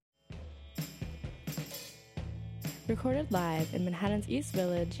Recorded live in Manhattan's East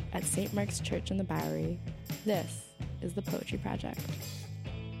Village at St. Mark's Church in the Bowery, this is The Poetry Project.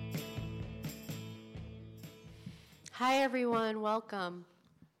 Hi everyone, welcome.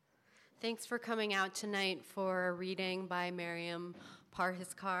 Thanks for coming out tonight for a reading by Maryam,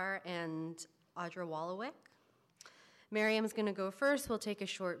 Parhizkar, and Audra Wolowiec. Maryam's going to go first, we'll take a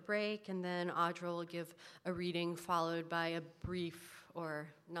short break, and then Audra will give a reading followed by a brief or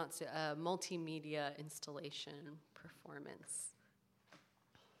not so, multimedia installation performance.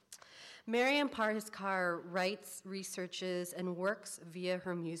 Maryam Parhizkar writes, researches, and works via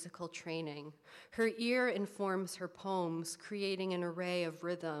her musical training. Her ear informs her poems, creating an array of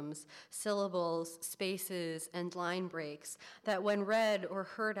rhythms, syllables, spaces, and line breaks that when read or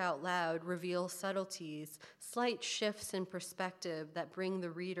heard out loud reveal subtleties, slight shifts in perspective that bring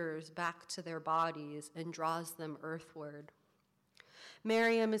the readers back to their bodies and draws them earthward.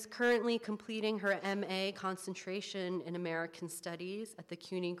 Maryam is currently completing her MA concentration in American Studies at the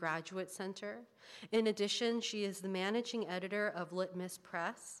CUNY Graduate Center. In addition, she is the managing editor of Litmus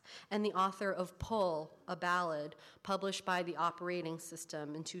Press and the author of Pull, a Ballad, published by the Operating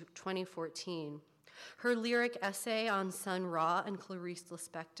System in 2014. Her lyric essay on Sun Ra and Clarice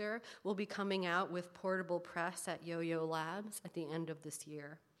Lispector will be coming out with Portable Press at Yo-Yo Labs at the end of this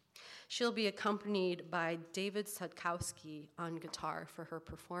year. She'll be accompanied by David Sutkowski on guitar for her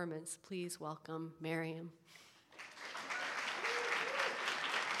performance. Please welcome Maryam.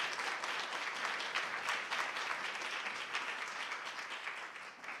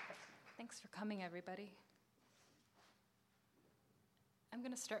 Thanks for coming, everybody. I'm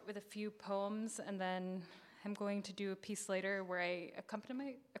going to start with a few poems, and then I'm going to do a piece later where I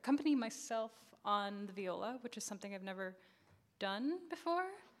accompany myself on the viola, which is something I've never done before.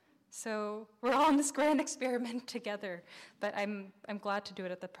 So we're all in this grand experiment together, but I'm glad to do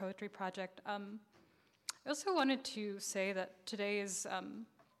it at the Poetry Project. I also wanted to say that today is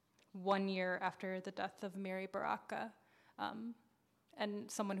 1 year after the death of Mary Baraka,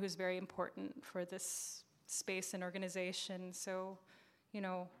 and someone who's very important for this space and organization. So,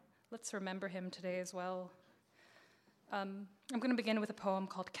 let's remember him today as well. I'm going to begin with a poem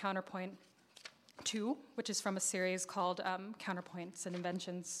called Counterpoint 2, which is from a series called Counterpoints and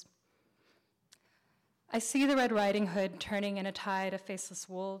Inventions. I see the Red Riding Hood turning in a tide of faceless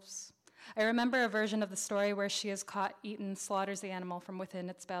wolves. I remember a version of the story where she is caught, eaten, slaughters the animal from within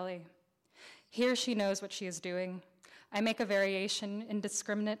its belly. Here she knows what she is doing. I make a variation,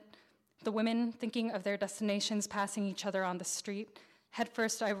 indiscriminate. The women, thinking of their destinations, passing each other on the street. Head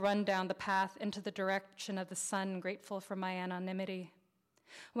first, I run down the path into the direction of the sun, grateful for my anonymity.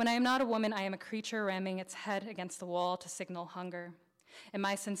 When I am not a woman, I am a creature ramming its head against the wall to signal hunger. In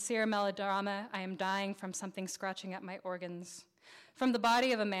my sincere melodrama, I am dying from something scratching at my organs. From the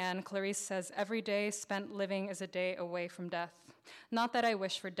body of a man, Clarice says, every day spent living is a day away from death. Not that I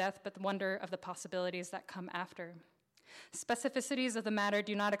wish for death, but the wonder of the possibilities that come after. Specificities of the matter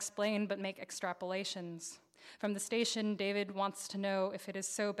do not explain, but make extrapolations. From the station, David wants to know if it is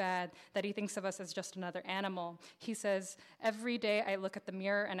so bad that he thinks of us as just another animal. He says, every day I look at the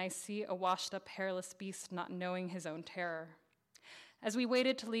mirror and I see a washed-up, hairless beast not knowing his own terror. As we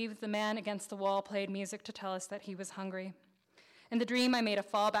waited to leave, the man against the wall played music to tell us that he was hungry. In the dream, I made a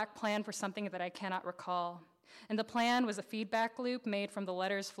fallback plan for something that I cannot recall. And the plan was a feedback loop made from the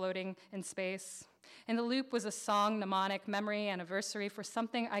letters floating in space. And the loop was a song, mnemonic, memory, anniversary for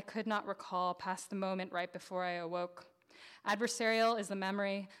something I could not recall past the moment right before I awoke. Adversarial is the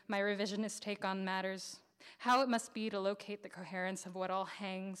memory, my revisionist take on matters. How it must be to locate the coherence of what all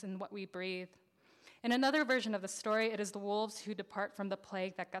hangs and what we breathe. In another version of the story, it is the wolves who depart from the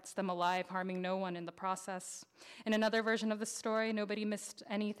plague that guts them alive, harming no one in the process. In another version of the story, nobody missed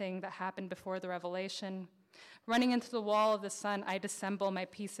anything that happened before the revelation. Running into the wall of the sun, I disassemble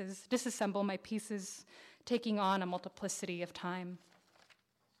my pieces, taking on a multiplicity of time.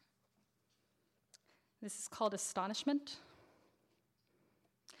 This is called Astonishment.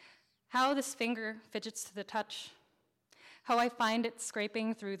 How this finger fidgets to the touch. How I find it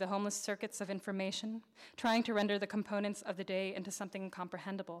scraping through the homeless circuits of information, trying to render the components of the day into something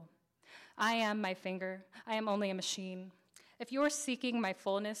comprehensible. I am my finger. I am only a machine. If you're seeking my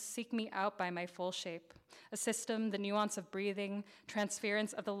fullness, seek me out by my full shape. A system, the nuance of breathing,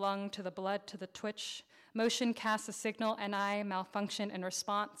 transference of the lung to the blood to the twitch. Motion casts a signal, and I malfunction in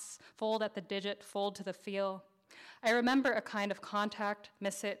response. Fold at the digit, fold to the feel. I remember a kind of contact,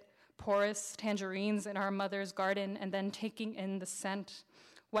 miss it, porous tangerines in our mother's garden, and then taking in the scent.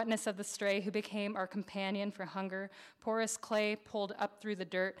 Wetness of the stray who became our companion for hunger, porous clay pulled up through the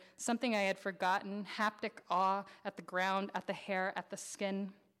dirt, something I had forgotten, haptic awe at the ground, at the hair, at the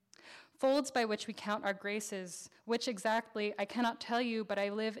skin. Folds by which we count our graces, which exactly I cannot tell you, but I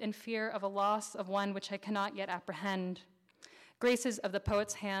live in fear of a loss of one which I cannot yet apprehend. Graces of the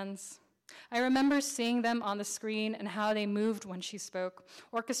poet's hands. I remember seeing them on the screen and how they moved when she spoke,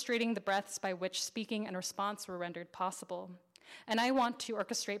 orchestrating the breaths by which speaking and response were rendered possible. And I want to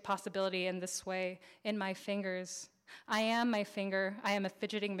orchestrate possibility in this way, in my fingers. I am my finger, I am a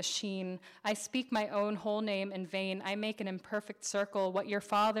fidgeting machine. I speak my own whole name in vain. I make an imperfect circle, what your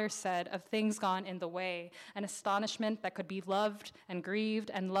father said of things gone in the way, an astonishment that could be loved and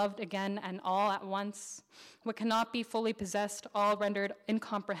grieved and loved again and all at once. What cannot be fully possessed, all rendered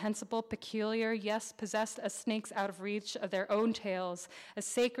incomprehensible, peculiar, yes, possessed as snakes out of reach of their own tails, as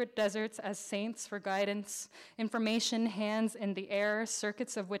sacred deserts, as saints for guidance, information, hands in the air,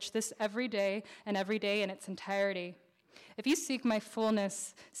 circuits of which this every day and every day in its entirety. If you seek my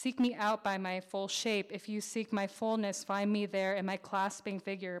fullness, seek me out by my full shape. If you seek my fullness, find me there in my clasping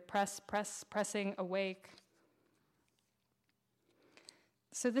figure, pressing awake.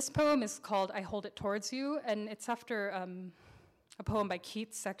 So this poem is called I Hold It Towards You, and it's after a poem by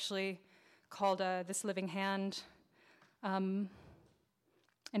Keats, actually, called This Living Hand. And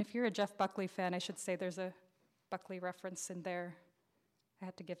if you're a Jeff Buckley fan, I should say there's a Buckley reference in there. I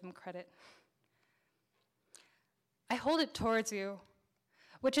had to give him credit. I hold it towards you,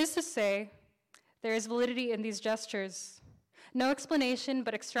 which is to say, there is validity in these gestures. No explanation,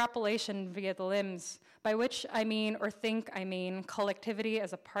 but extrapolation via the limbs, by which I mean, or think I mean, collectivity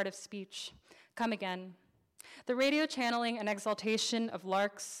as a part of speech. Come again. The radio channeling and exaltation of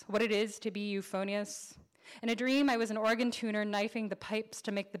larks, what it is to be euphonious. In a dream, I was an organ tuner knifing the pipes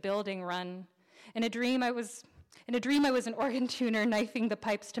to make the building run. In a dream, I was an organ tuner knifing the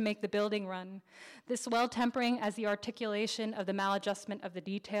pipes to make the building run. This well-tempering as the articulation of the maladjustment of the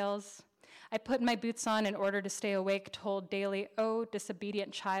details. I put my boots on in order to stay awake, told daily, oh,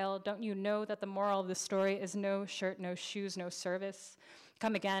 disobedient child, don't you know that the moral of the story is no shirt, no shoes, no service?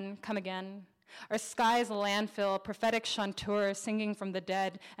 Come again, come again. Our sky is a landfill, prophetic chanteur singing from the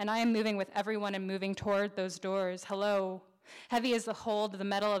dead, and I am moving with everyone and moving toward those doors. Hello. Heavy as the hold of the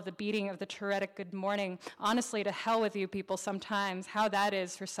metal of the beating of the Tourettic good morning. Honestly, to hell with you people sometimes, how that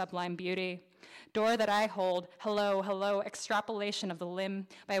is for sublime beauty. Door that I hold, hello, hello, extrapolation of the limb,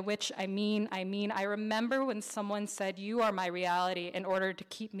 by which I mean, I remember when someone said, you are my reality in order to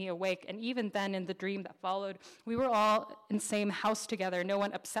keep me awake, and even then in the dream that followed, we were all in the same house together, no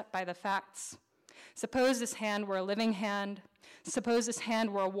one upset by the facts. Suppose this hand were a living hand. Suppose this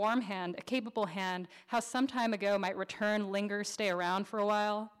hand were a warm hand, a capable hand, how some time ago might return, linger, stay around for a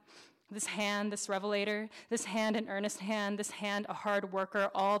while. This hand, this revelator, this hand an earnest hand, this hand a hard worker,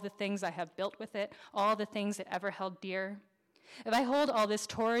 all the things I have built with it, all the things it ever held dear. If I hold all this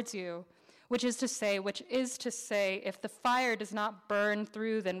towards you, which is to say, if the fire does not burn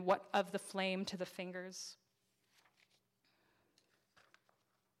through, then what of the flame to the fingers?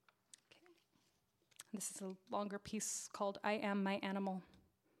 This is a longer piece called I Am My Animal.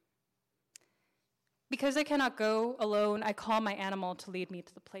 Because I cannot go alone, I call my animal to lead me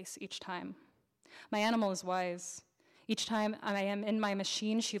to the place each time. My animal is wise. Each time I am in my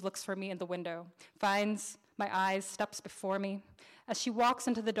machine, she looks for me in the window, finds my eyes, steps before me. As she walks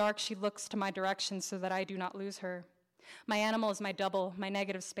into the dark, she looks to my direction so that I do not lose her. My animal is my double, my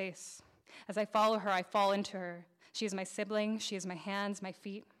negative space. As I follow her, I fall into her. She is my sibling, she is my hands, my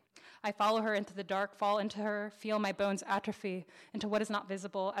feet. I follow her into the dark, fall into her, feel my bones atrophy into what is not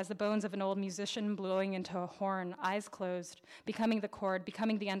visible, as the bones of an old musician blowing into a horn, eyes closed, becoming the chord,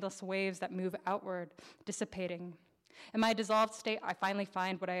 becoming the endless waves that move outward, dissipating. In my dissolved state, I finally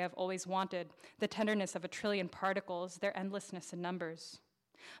find what I have always wanted, the tenderness of a trillion particles, their endlessness in numbers.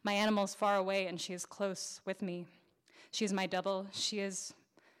 My animal is far away, and she is close with me. She is my double. She is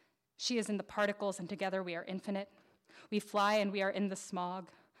in the particles, and together we are infinite. We fly, and we are in the smog.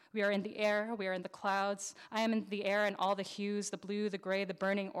 We are in the air, we are in the clouds. I am in the air in all the hues, the blue, the gray, the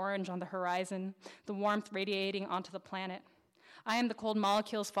burning orange on the horizon, the warmth radiating onto the planet. I am the cold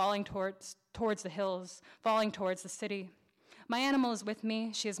molecules falling towards the hills, falling towards the city. My animal is with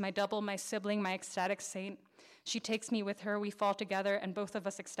me. She is my double, my sibling, my ecstatic saint. She takes me with her, we fall together, and both of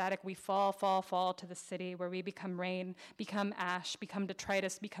us ecstatic, we fall to the city where we become rain, become ash, become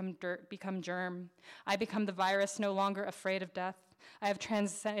detritus, become dirt, become germ. I become the virus, no longer afraid of death. I have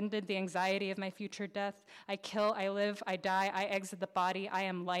transcended the anxiety of my future death. I kill, I live, I die, I exit the body, I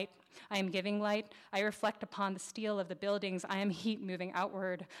am light. I am giving light. I reflect upon the steel of the buildings. I am heat moving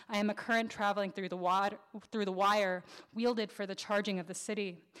outward. I am a current traveling through the wire, wielded for the charging of the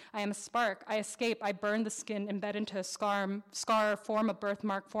city. I am a spark. I escape. I burn the skin, embed into a scar, form a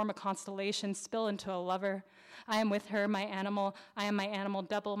birthmark, form a constellation, spill into a lover. I am with her, my animal. I am my animal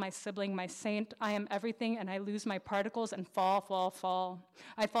double, my sibling, my saint. I am everything, and I lose my particles and fall, fall, fall.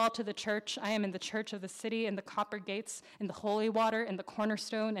 I fall to the church. I am in the church of the city, in the copper gates, in the holy water, in the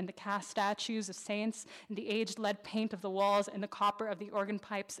cornerstone, in the cast statues of saints, in the aged lead paint of the walls, in the copper of the organ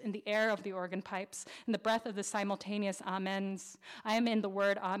pipes, in the air of the organ pipes, in the breath of the simultaneous amens. I am in the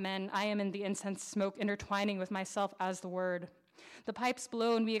word amen. I am in the incense smoke intertwining with myself as the word. The pipes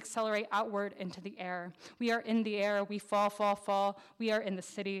blow and we accelerate outward into the air. We are in the air, we fall, fall, fall. We are in the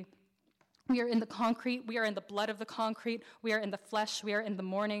city. We are in the concrete, we are in the blood of the concrete, we are in the flesh, we are in the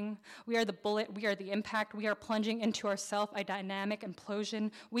morning, we are the bullet, we are the impact, we are plunging into ourself, a dynamic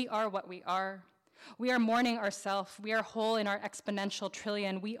implosion. We are what we are. We are mourning ourself, we are whole in our exponential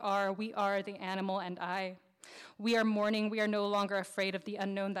trillion. We are the animal and I. We are mourning, we are no longer afraid of the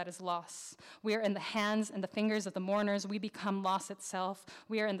unknown that is loss. We are in the hands and the fingers of the mourners, we become loss itself.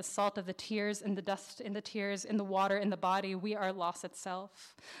 We are in the salt of the tears, in the dust in the tears, in the water, in the body, we are loss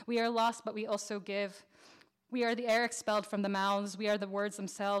itself. We are lost, but we also give. We are the air expelled from the mouths, we are the words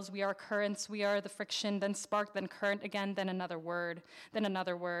themselves, we are currents, we are the friction, then spark, then current again, then another word, then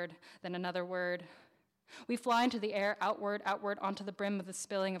another word, then another word. We fly into the air, outward, outward, onto the brim of the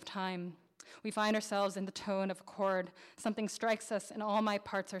spilling of time. We find ourselves in the tone of a chord. Something strikes us and all my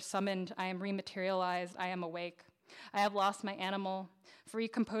parts are summoned. I am rematerialized, I am awake. I have lost my animal. For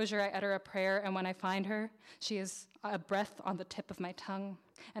composure, I utter a prayer, and when I find her, she is a breath on the tip of my tongue.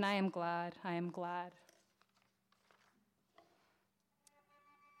 And I am glad, I am glad.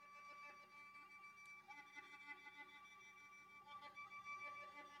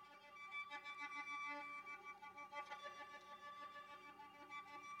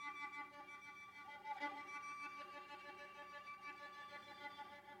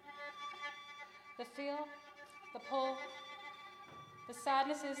 The feel, the pull, the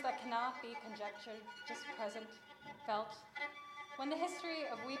sadnesses that cannot be conjectured, just present, felt. When the history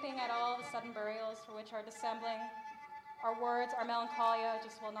of weeping at all the sudden burials for which are dissembling, our words, our melancholia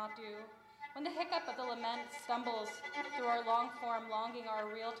just will not do. When the hiccup of the lament stumbles through our long-form longing, our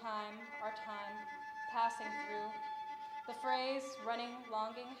real time, our time, passing through. The phrase, running,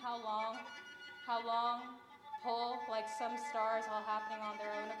 longing, how long, pull like some stars all happening on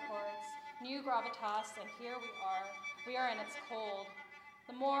their own accords. New gravitas, and here we are in its cold.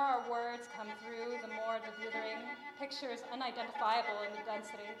 The more our words come through, the more the blithering picture is unidentifiable in the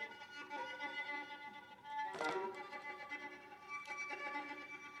density.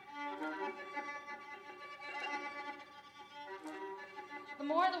 The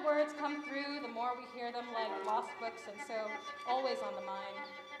more the words come through, the more we hear them like lost books, and so always on the mind.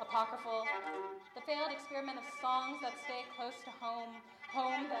 Apocryphal, the failed experiment of songs that stay close to home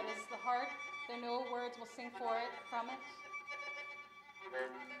that is the heart, though no words will sing for it, from it.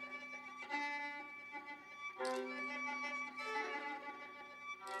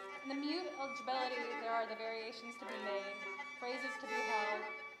 In the mute eligibility, there are the variations to be made, phrases to be held,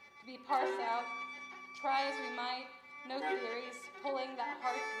 to be parsed out. Try as we might, no theories, pulling that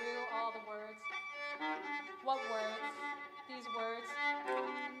heart through all the words. What words? These words,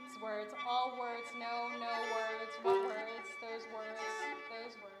 all words, no words, what words, those words,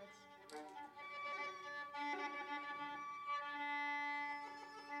 those words.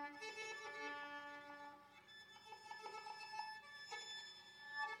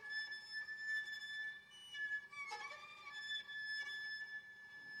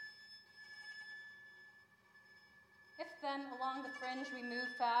 If then along the fringe we move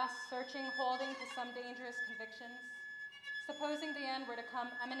fast, searching, holding to some dangerous convictions, supposing the end were to come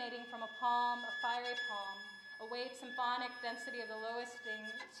emanating from a palm, a fiery palm, a weight symphonic density of the lowest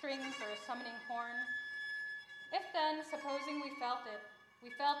strings or a summoning horn. If then, supposing we felt it, we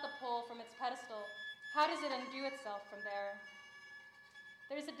felt the pull from its pedestal, how does it undo itself from there?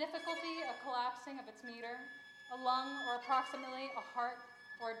 There's a difficulty, a collapsing of its meter, a lung or approximately a heart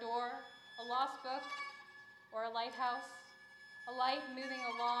or a door, a lost book or a lighthouse, a light moving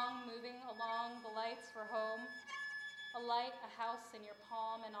along the lights for home, a light, a house in your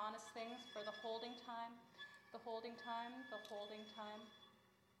palm, and honest things for the holding time, the holding time, the holding time.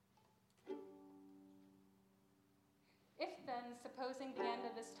 If then, supposing the end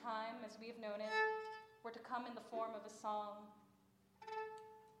of this time, as we have known it, were to come in the form of a song,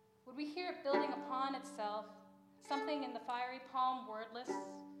 would we hear it building upon itself, something in the fiery palm wordless,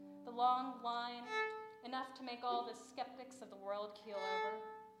 the long line, enough to make all the skeptics of the world keel over?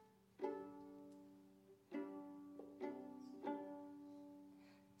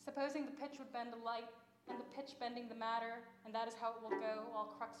 Supposing the pitch would bend the light, and the pitch bending the matter, and that is how it will go,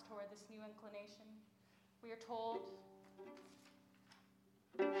 all crux toward this new inclination. We are told,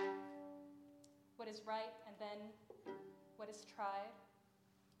 what is right and then what is tried,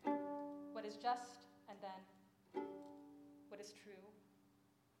 what is just and then what is true,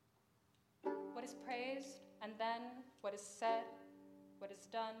 what is praised and then what is said, what is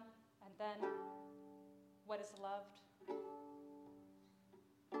done and then what is loved.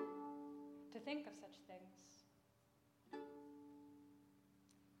 To think of such things.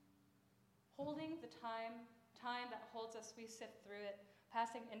 Holding the time that holds us, we sift through it,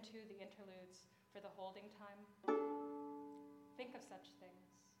 passing into the interludes for the holding time. Think of such things.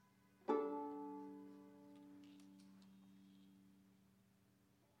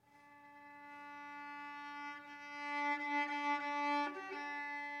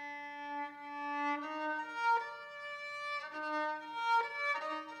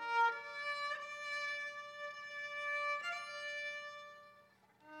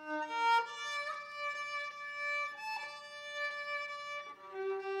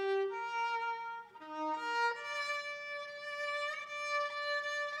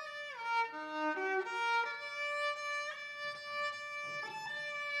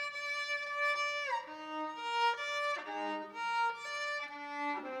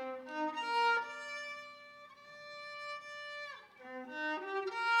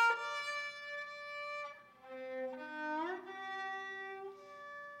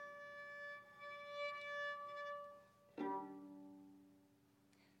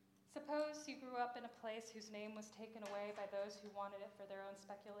 Suppose you grew up in a place whose name was taken away by those who wanted it for their own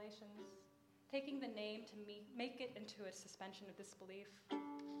speculations, taking the name to make it into a suspension of disbelief.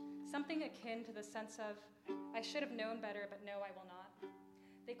 Something akin to the sense of, I should have known better, but no, I will not.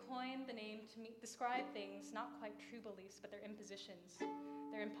 They coined the name to describe things not quite true beliefs, but their impositions,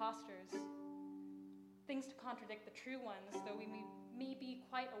 their imposters, things to contradict the true ones, though we may be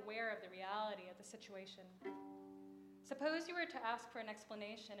quite aware of the reality of the situation. Suppose you were to ask for an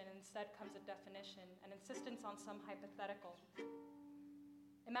explanation and instead comes a definition, an insistence on some hypothetical.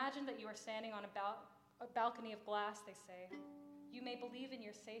 Imagine that you are standing on a balcony of glass, they say. You may believe in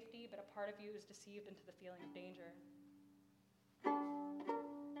your safety, but a part of you is deceived into the feeling of danger.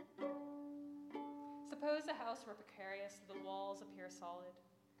 Suppose the house were precarious, the walls appear solid.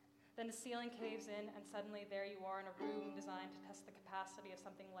 Then the ceiling caves in, and suddenly there you are in a room designed to test the capacity of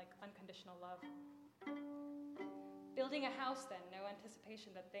something like unconditional love. Building a house, then, no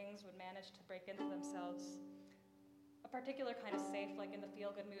anticipation that things would manage to break into themselves. A particular kind of safe, like in the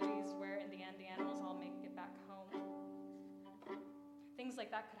feel-good movies, where in the end the animals all make it back home. Things like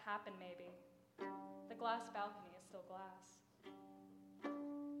that could happen, maybe. The glass balcony is still glass.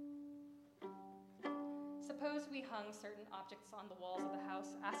 Suppose we hung certain objects on the walls of the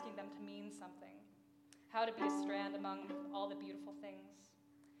house, asking them to mean something. How to be a strand among all the beautiful things.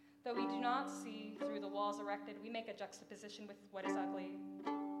 Though we do not see through the walls erected, we make a juxtaposition with what is ugly.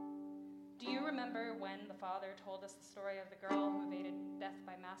 Do you remember when the father told us the story of the girl who evaded death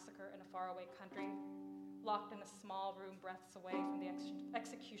by massacre in a faraway country, locked in a small room breaths away from the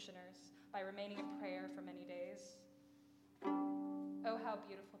executioners by remaining in prayer for many days? Oh, how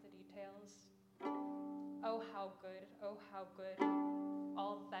beautiful the details. Oh, how good,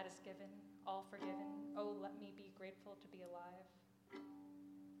 all that is given, all forgiven. Oh, let me be grateful to be alive.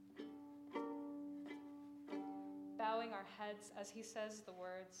 Bowing our heads as he says the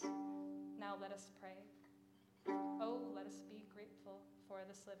words, now let us pray. Oh, let us be grateful for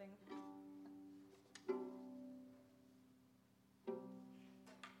this living.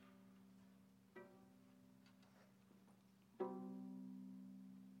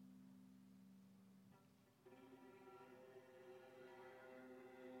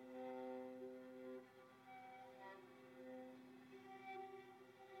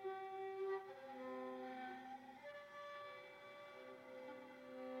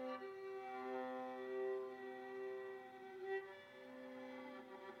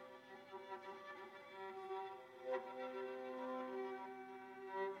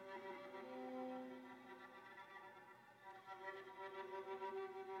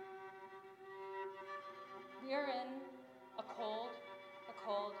 We are in a cold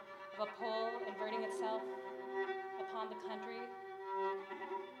of a pole inverting itself upon the country.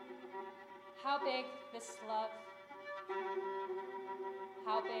 How big this love?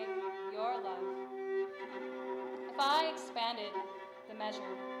 How big your love? If I expanded the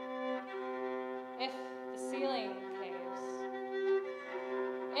measure, if the ceiling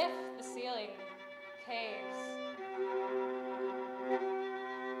caves,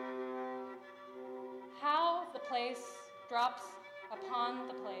 how the place drops upon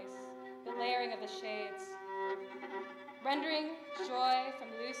the place, the layering of the shades, rendering joy from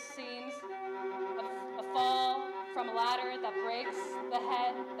loose seams of a fall from a ladder that breaks the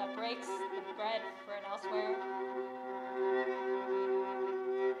head, that breaks the bread for an elsewhere.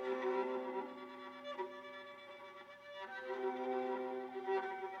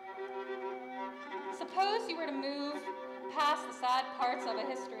 Suppose you were to move past the sad parts of a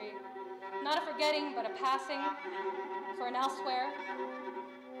history, not a forgetting, but a passing for an elsewhere.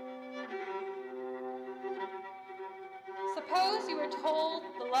 Suppose you were told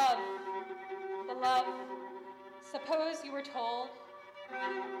the love, suppose you were told,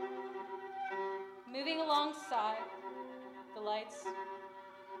 moving alongside the lights,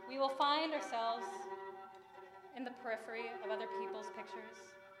 we will find ourselves in the periphery of other people's pictures.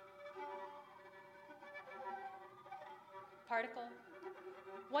 Particle,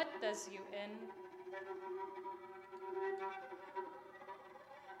 what does you in?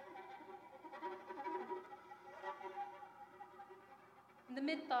 In the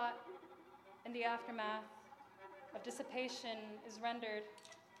mid-thought, in the aftermath of dissipation is rendered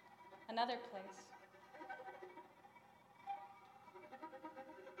another place.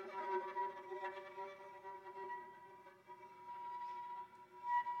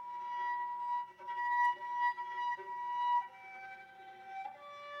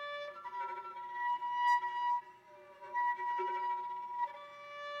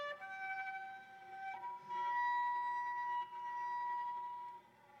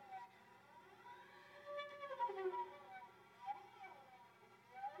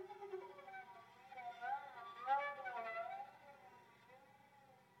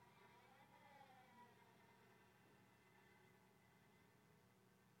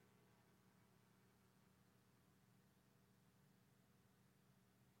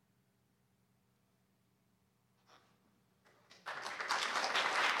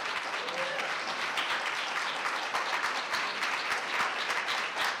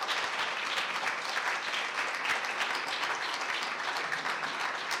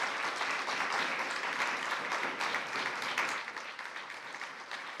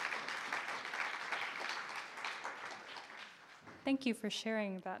 Thank you for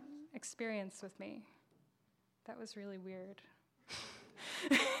sharing that experience with me. That was really weird.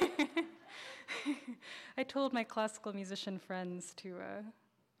 I told my classical musician friends to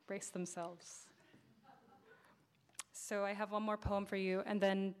brace themselves. So I have one more poem for you, and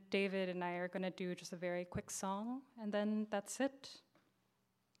then David and I are going to do just a very quick song, and then that's it.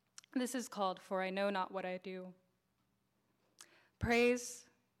 This is called For I Know Not What I Do. Praise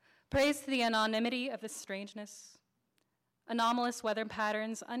to the anonymity of this strangeness, anomalous weather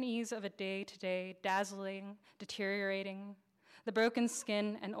patterns, unease of a day-to-day, dazzling, deteriorating, the broken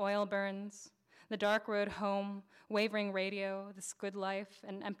skin and oil burns, the dark road home, wavering radio, this good life,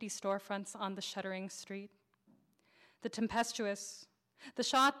 and empty storefronts on the shuddering street. The tempestuous, the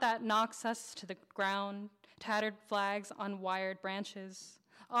shot that knocks us to the ground, tattered flags on wired branches,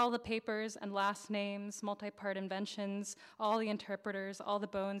 all the papers and last names, multi-part inventions, all the interpreters, all the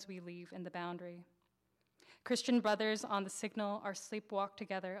bones we leave in the boundary. Christian brothers on the signal, our sleepwalk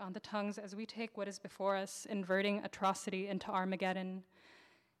together on the tongues as we take what is before us, inverting atrocity into Armageddon,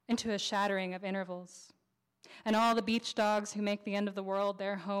 into a shattering of intervals. And all the beach dogs who make the end of the world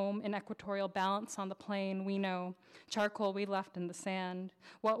their home in equatorial balance on the plain, we know, charcoal we left in the sand,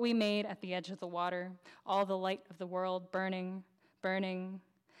 what we made at the edge of the water, all the light of the world burning, burning.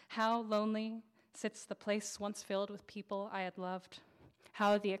 How lonely sits the place once filled with people I had loved.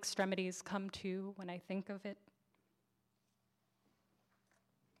 How the extremities come to when I think of it.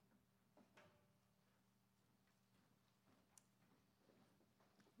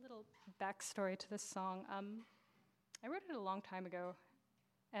 Little backstory to this song. I wrote it a long time ago,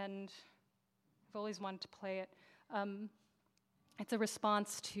 and I've always wanted to play it. It's a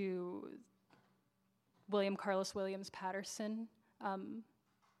response to William Carlos Williams Patterson,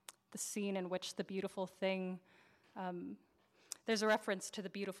 the scene in which the beautiful thing, there's a reference to the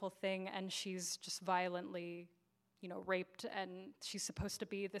beautiful thing, and she's just violently, raped, and she's supposed to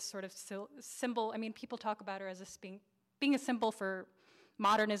be this sort of symbol. I mean, people talk about her as this being a symbol for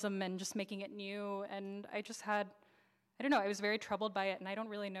modernism and just making it new, and I was very troubled by it, and I don't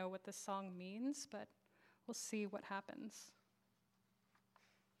really know what this song means, but we'll see what happens.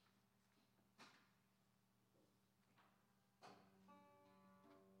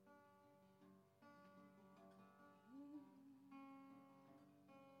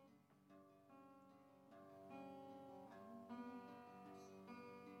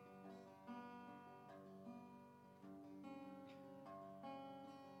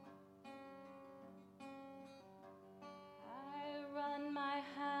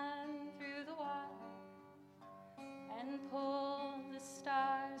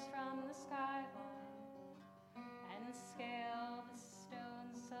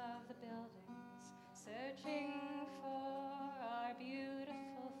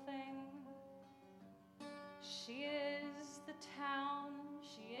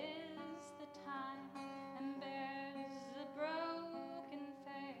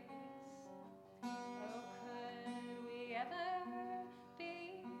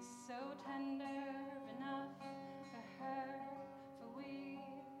 tender enough for her, for we.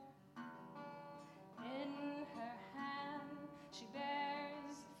 In her hand she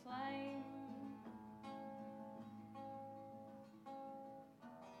bears the flame,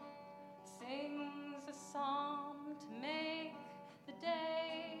 sings a psalm to make the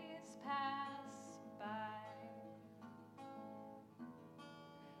days pass by,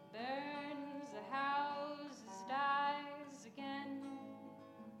 burns the houses, dies again,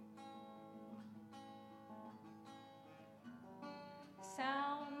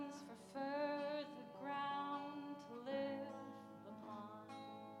 sounds for further ground to live upon.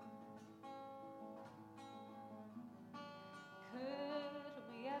 Could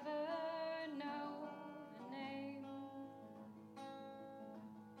we ever know the name?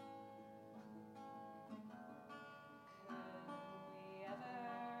 Could we ever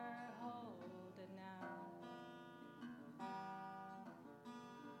hold it now?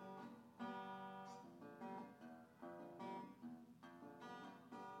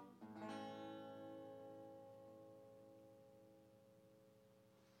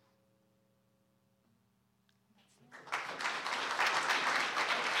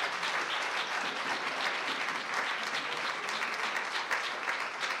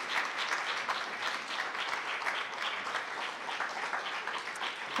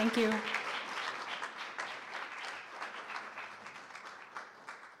 Thank you.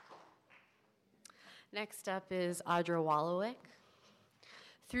 Next up is Audra Wolowiec.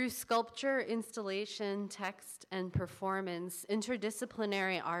 Through sculpture, installation, text, and performance,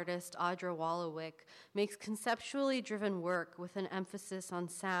 interdisciplinary artist Audra Wolowiec makes conceptually driven work with an emphasis on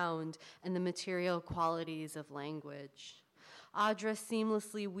sound and the material qualities of language. Audra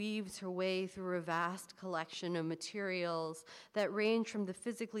seamlessly weaves her way through a vast collection of materials that range from the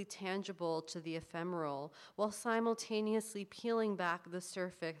physically tangible to the ephemeral, while simultaneously peeling back the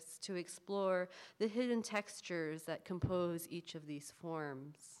surface to explore the hidden textures that compose each of these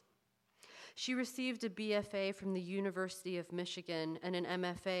forms. She received a BFA from the University of Michigan and an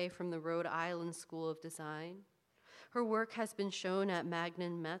MFA from the Rhode Island School of Design. Her work has been shown at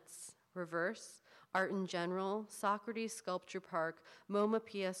Magnan-Metz, Reverse, Art in General, Socrates Sculpture Park, MOMA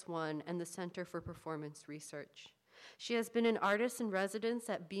P.S.1, and the Center for Performance Research. She has been an artist in residence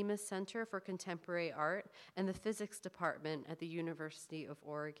at Bemis Center for Contemporary Art and the Physics Department at the University of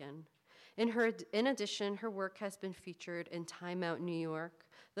Oregon. In addition, her work has been featured in Time Out New York,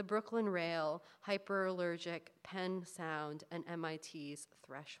 the Brooklyn Rail, Hyperallergic, PennSound, and MIT's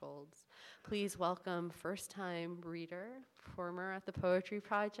Thresholds. Please welcome first-time reader, performer at the Poetry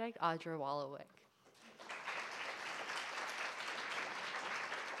Project, Audra Wolowiec.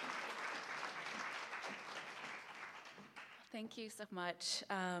 Thank you so much.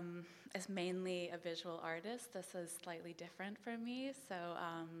 As mainly a visual artist, this is slightly different for me, so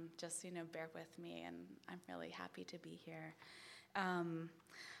just, bear with me, and I'm really happy to be here.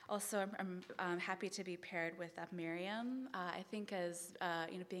 Also, I'm happy to be paired with Maryam. I think as,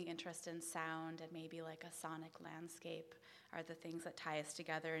 being interested in sound and maybe like a sonic landscape are the things that tie us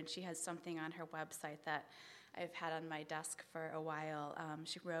together, and she has something on her website that I've had on my desk for a while.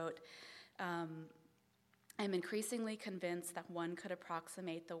 She wrote, I'm increasingly convinced that one could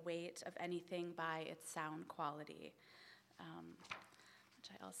approximate the weight of anything by its sound quality, which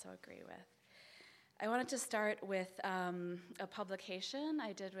I also agree with. I wanted to start with a publication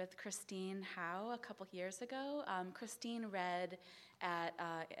I did with Christine Howe a couple years ago. Christine read at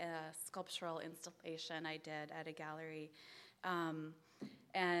a sculptural installation I did at a gallery.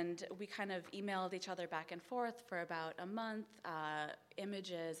 And we kind of emailed each other back and forth for about a month,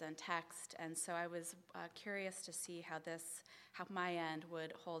 images and text. And so I was curious to see how my end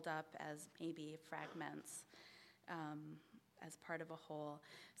would hold up as maybe fragments as part of a whole.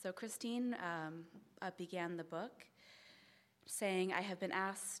 So Christine began the book saying, I have been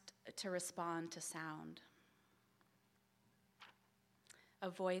asked to respond to sound. A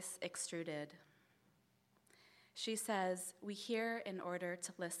voice extruded. She says, we hear in order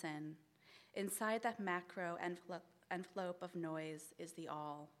to listen. Inside that macro envelope of noise is the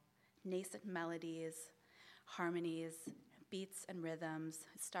all. Nascent melodies, harmonies, beats and rhythms,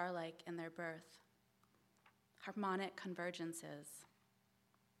 star-like in their birth. Harmonic convergences.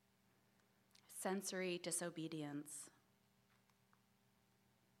 Sensory disobedience.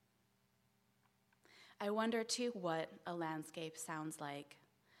 I wonder, too, what a landscape sounds like.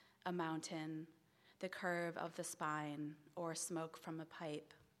 A mountain, the curve of the spine, or smoke from a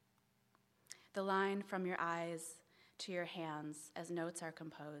pipe. The line from your eyes to your hands as notes are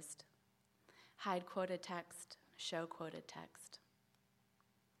composed. Hide quoted text, show quoted text.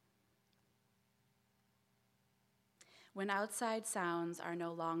 When outside sounds are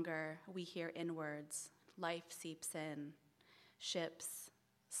no longer, we hear inwards. Life seeps in. Ships,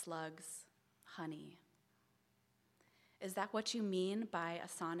 slugs, honey. Is that what you mean by a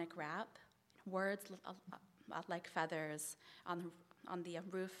sonic rap? Words like feathers on the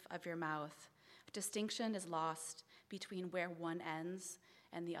roof of your mouth. Distinction is lost between where one ends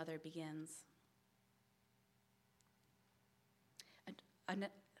and the other begins.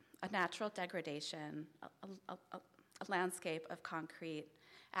 A natural degradation, a landscape of concrete,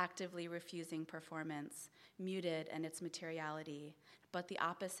 actively refusing performance, muted in its materiality, but the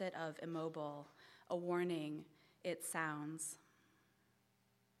opposite of immobile, a warning, it sounds.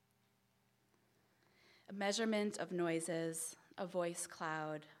 A measurement of noises, a voice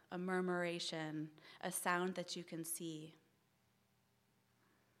cloud, a murmuration, a sound that you can see.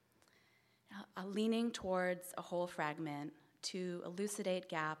 A leaning towards a whole fragment to elucidate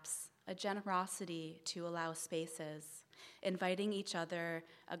gaps, a generosity to allow spaces, inviting each other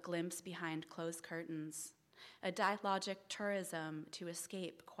a glimpse behind closed curtains, a dialogic tourism to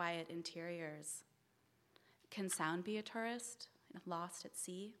escape quiet interiors. Can sound be a tourist, lost at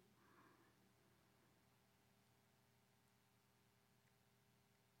sea?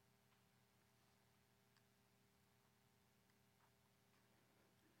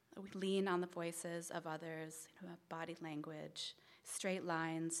 We lean on the voices of others, body language, straight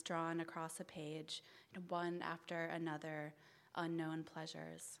lines drawn across a page, one after another, unknown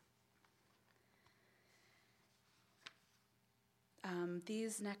pleasures.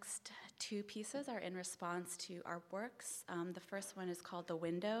 These next two pieces are in response to artworks. The first one is called The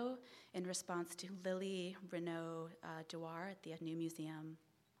Window, in response to Lily Renaud Dewar at the New Museum.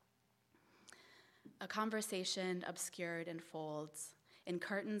 A conversation obscured in folds, in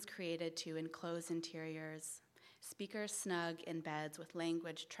curtains created to enclose interiors, speakers snug in beds with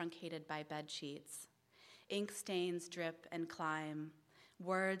language truncated by bed sheets, ink stains drip and climb,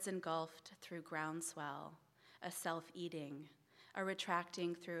 words engulfed through groundswell, a self-eating, a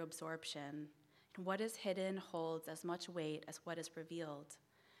retracting through absorption. What is hidden holds as much weight as what is revealed,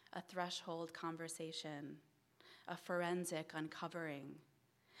 a threshold conversation, a forensic uncovering,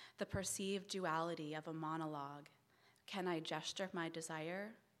 the perceived duality of a monologue. Can I gesture my desire?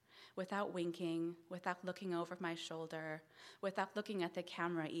 Without winking, without looking over my shoulder, without looking at the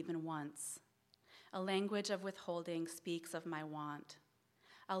camera even once. A language of withholding speaks of my want.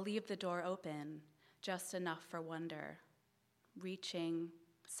 I'll leave the door open, just enough for wonder. Reaching,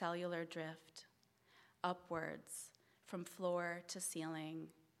 cellular drift, upwards, from floor to ceiling,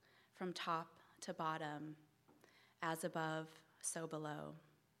 from top to bottom, as above, so below.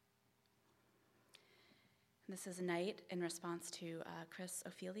 This is Night in response to Chris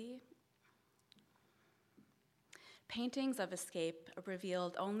O'Feely. Paintings of escape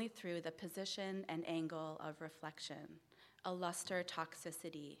revealed only through the position and angle of reflection, a luster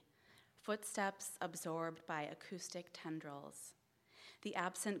toxicity, footsteps absorbed by acoustic tendrils, the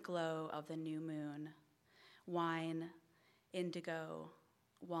absent glow of the new moon, wine, indigo,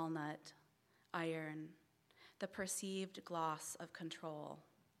 walnut, iron, the perceived gloss of control.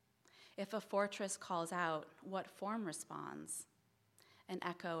 If a fortress calls out, what form responds? An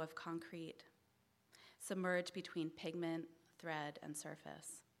echo of concrete, submerged between pigment, thread, and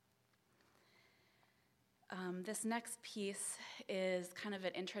surface. This next piece is kind of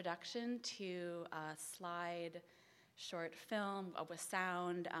an introduction to a slide short film with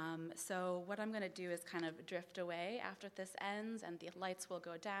sound. So what I'm going to do is kind of drift away after this ends, and the lights will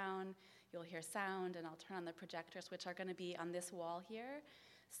go down. You'll hear sound, and I'll turn on the projectors, which are going to be on this wall here.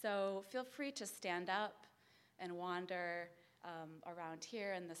 So feel free to stand up and wander around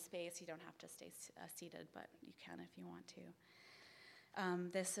here in the space. You don't have to stay seated, but you can if you want to.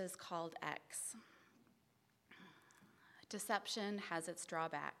 This is called X. Deception has its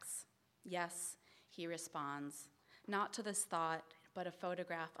drawbacks. Yes, he responds, not to this thought, but a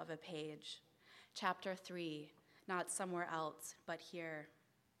photograph of a page. Chapter 3, not somewhere else, but here.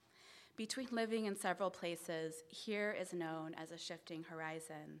 Between living in several places, here is known as a shifting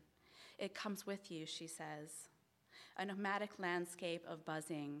horizon. It comes with you, she says. A nomadic landscape of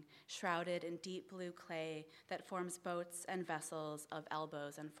buzzing, shrouded in deep blue clay that forms boats and vessels of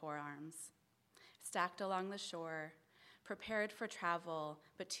elbows and forearms. Stacked along the shore, prepared for travel,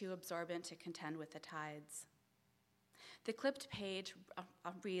 but too absorbent to contend with the tides. The clipped page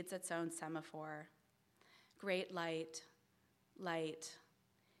reads its own semaphore. Great light, light,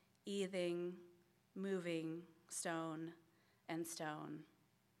 eating, moving, stone,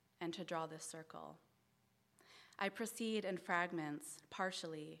 and to draw this circle. I proceed in fragments,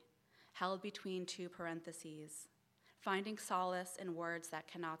 partially, held between two parentheses, finding solace in words that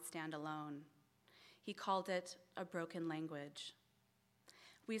cannot stand alone. He called it a broken language.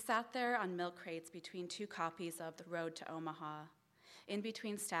 We sat there on milk crates between 2 copies of The Road to Omaha, in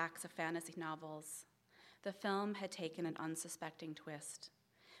between stacks of fantasy novels. The film had taken an unsuspecting twist.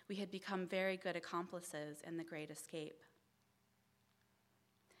 We had become very good accomplices in The Great Escape.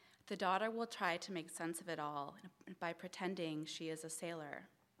 The daughter will try to make sense of it all by pretending she is a sailor.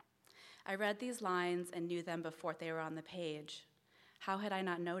 I read these lines and knew them before they were on the page. How had I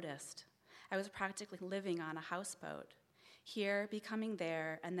not noticed? I was practically living on a houseboat. Here, becoming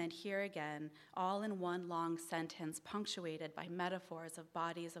there, and then here again, all in one long sentence punctuated by metaphors of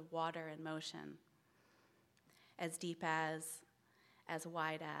bodies of water in motion. As deep as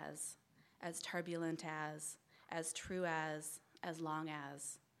wide as turbulent as true as long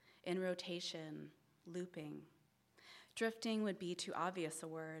as, in rotation, looping. Drifting would be too obvious a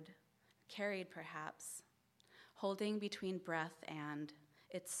word, carried perhaps, holding between breath and,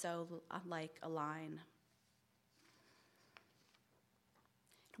 it's so like a line.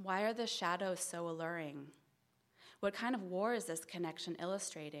 Why are the shadows so alluring? What kind of war is this connection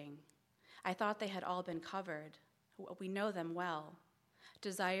illustrating? I thought they had all been covered. We know them well.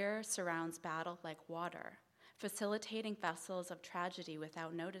 Desire surrounds battle like water, facilitating vessels of tragedy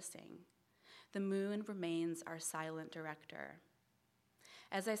without noticing. The moon remains our silent director.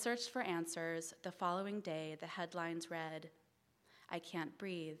 As I searched for answers, the following day, the headlines read, I can't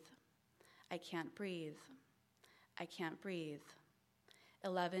breathe, I can't breathe, I can't breathe,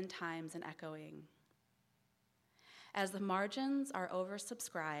 11 times and echoing. As the margins are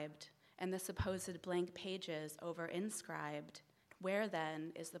oversubscribed and the supposed blank pages over-inscribed, where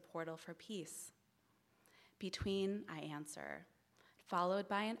then is the portal for peace? Between, I answer, followed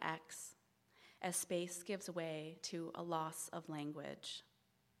by an X, as space gives way to a loss of language.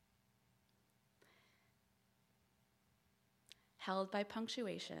 Held by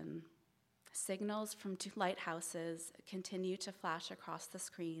punctuation, signals from 2 lighthouses continue to flash across the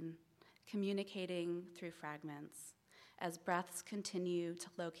screen, communicating through fragments, as breaths continue to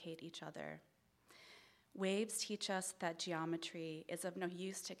locate each other. Waves teach us that geometry is of no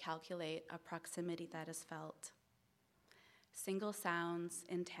use to calculate a proximity that is felt. Single sounds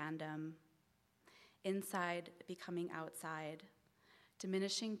in tandem, inside becoming outside,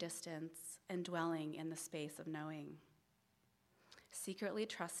 diminishing distance and dwelling in the space of knowing. Secretly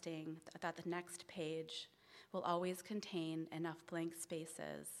trusting that the next page will always contain enough blank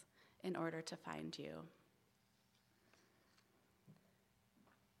spaces in order to find you.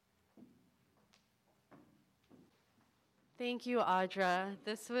 Thank you, Audra.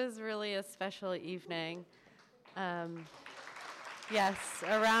 This was really a special evening. Yes,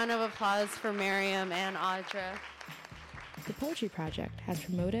 a round of applause for Maryam and Audra. The Poetry Project has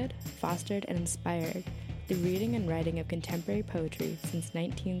promoted, fostered, and inspired the reading and writing of contemporary poetry since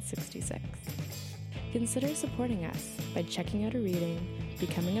 1966. Consider supporting us by checking out a reading,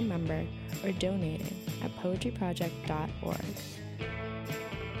 becoming a member, or donating at poetryproject.org.